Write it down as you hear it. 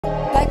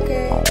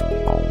Becker.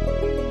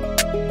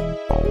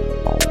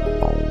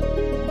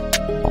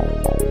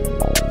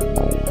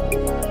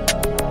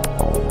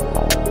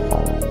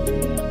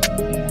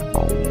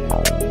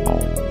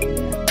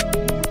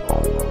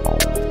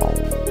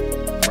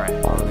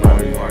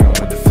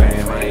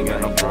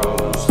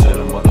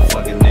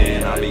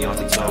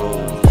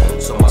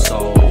 So my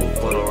soul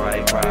for the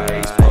right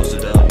price,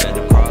 posted up at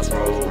the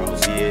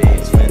crossroads. Yeah,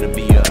 it's finna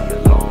be a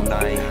long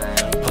night.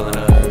 Pulling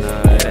up,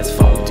 that's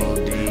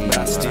 4D, but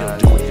I still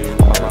do it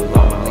by my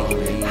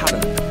lonely. How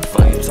the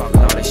fuck you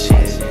talking all this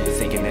shit,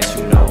 thinking that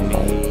you know me?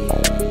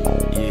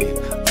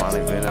 Yeah,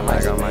 finally feeling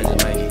like I might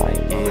just make it.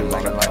 Yeah,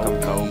 like I'm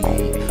Kobe.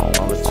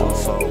 On the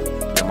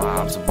 2-4, yeah, my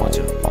ops a bunch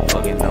of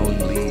fucking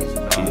nosebleeds.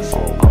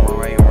 I'm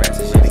already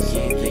ranting shit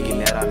again, thinking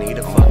that I need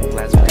a fucking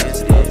glass of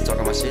this.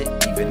 Talking my shit,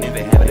 even if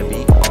it happened to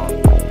be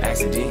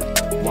accident.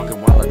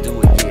 Walking while I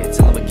do it, yeah.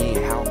 Tell them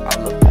again how I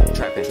look.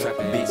 Trapping,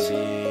 bitch.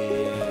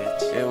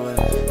 It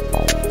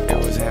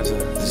was have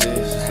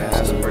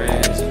some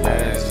reds,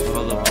 bags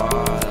full of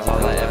bars.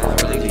 All I ever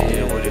really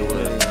did what it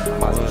was.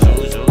 My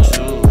shoes,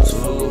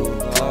 food,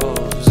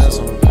 clothes, and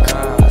some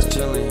cars.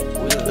 Chilling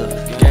with the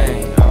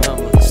gang.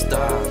 I'm a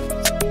star.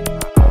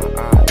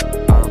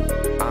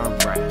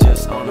 I'm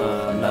just on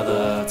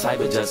another type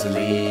of Justin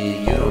Lee.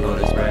 You don't know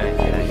this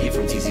bracket. He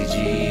from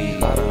TCG. A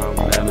lot of them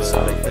remember,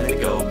 so they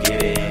finna go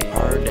get it.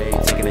 Heard they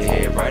taking the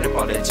head right up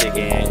all that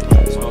chicken.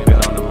 Smoking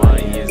on the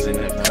money is in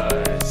the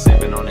cut.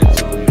 Sipping on that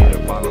 2-liter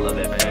bottle of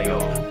that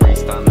Fago.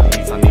 Priest on the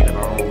beats, I need a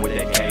home with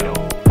that Kato.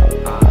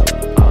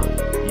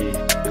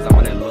 Yeah, cause I'm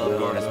on that love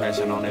girl that's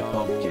smashing on that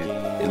pumpkin.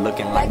 It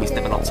looking like me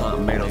stepping on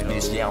tomatoes,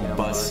 bitch, yeah, I'm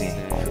busting.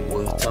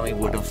 Well, tell me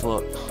what the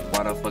fuck,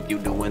 why the fuck you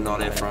doing all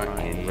that front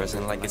end?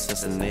 Dressing like it's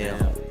just a nail.